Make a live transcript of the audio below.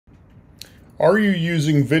Are you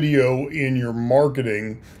using video in your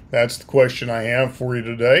marketing? That's the question I have for you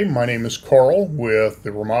today. My name is Carl with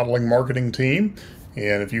the Remodeling Marketing Team.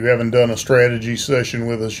 And if you haven't done a strategy session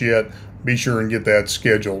with us yet, be sure and get that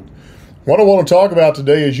scheduled. What I want to talk about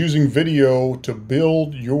today is using video to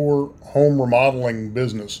build your home remodeling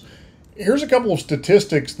business. Here's a couple of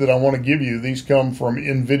statistics that I want to give you. These come from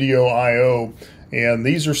InVideo.io, and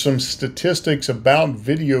these are some statistics about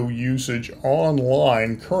video usage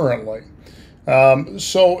online currently.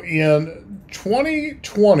 So in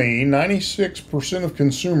 2020, 96% of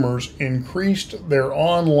consumers increased their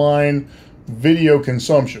online video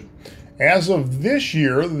consumption. As of this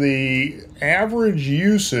year, the average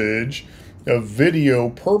usage of video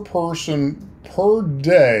per person per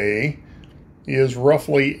day is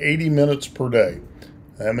roughly 80 minutes per day.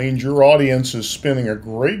 That means your audience is spending a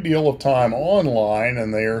great deal of time online,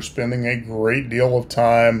 and they are spending a great deal of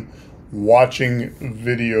time watching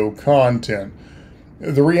video content.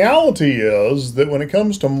 The reality is that when it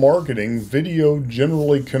comes to marketing, video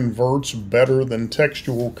generally converts better than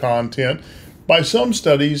textual content, by some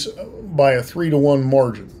studies by a 3-to-1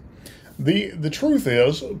 margin. The truth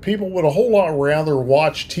is, people would a whole lot rather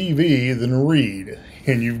watch TV than read,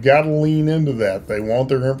 and you've got to lean into that. They want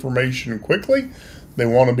their information quickly. They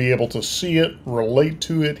want to be able to see it, relate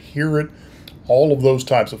to it, hear it, all of those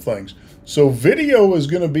types of things. So video is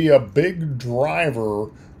going to be a big driver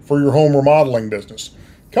for your home remodeling business.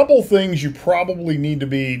 A couple of things you probably need to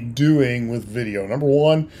be doing with video. Number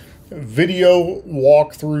one, video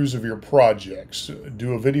walkthroughs of your projects.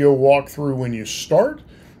 Do a video walkthrough when you start.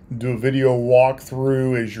 Do a video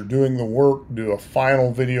walkthrough as you're doing the work. Do a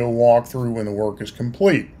final video walkthrough when the work is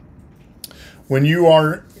complete. When you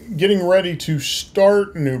are getting ready to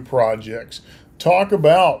start new projects, talk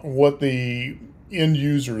about what the end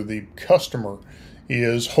user, the customer,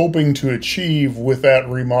 is hoping to achieve with that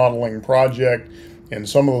remodeling project, and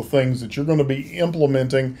some of the things that you're going to be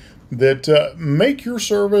implementing that make your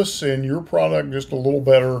service and your product just a little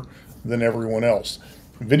better than everyone else.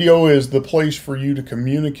 Video is the place for you to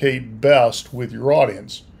communicate best with your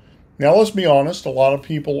audience. Now, let's be honest, a lot of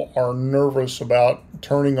people are nervous about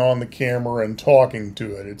turning on the camera and talking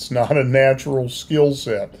to it. It's not a natural skill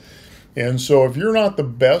set. And so if you're not the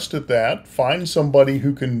best at that, find somebody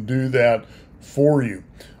who can do that for you.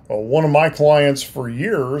 One of my clients for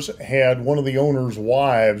years had one of the owner's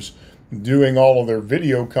wives doing all of their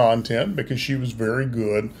video content because she was very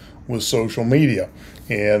good with social media.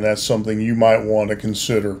 And that's something you might want to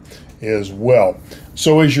consider as well.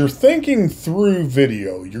 So as you're thinking through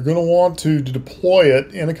video, you're going to want to deploy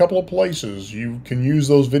it in a couple of places. You can use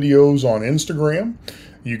those videos on Instagram.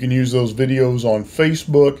 You can use those videos on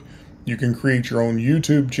Facebook. You can create your own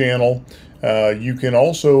YouTube channel. You can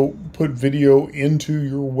also put video into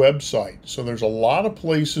your website. So there's a lot of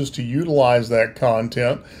places to utilize that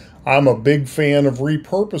content. I'm a big fan of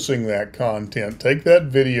repurposing that content. Take that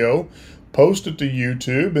video, post it to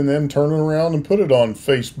YouTube, and then turn it around and put it on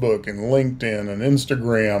Facebook and LinkedIn and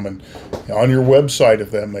Instagram and on your website, if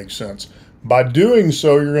that makes sense. By doing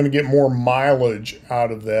so, you're going to get more mileage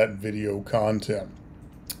out of that video content.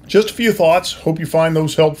 Just a few thoughts. Hope you find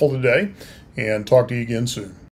those helpful today, and talk to you again soon.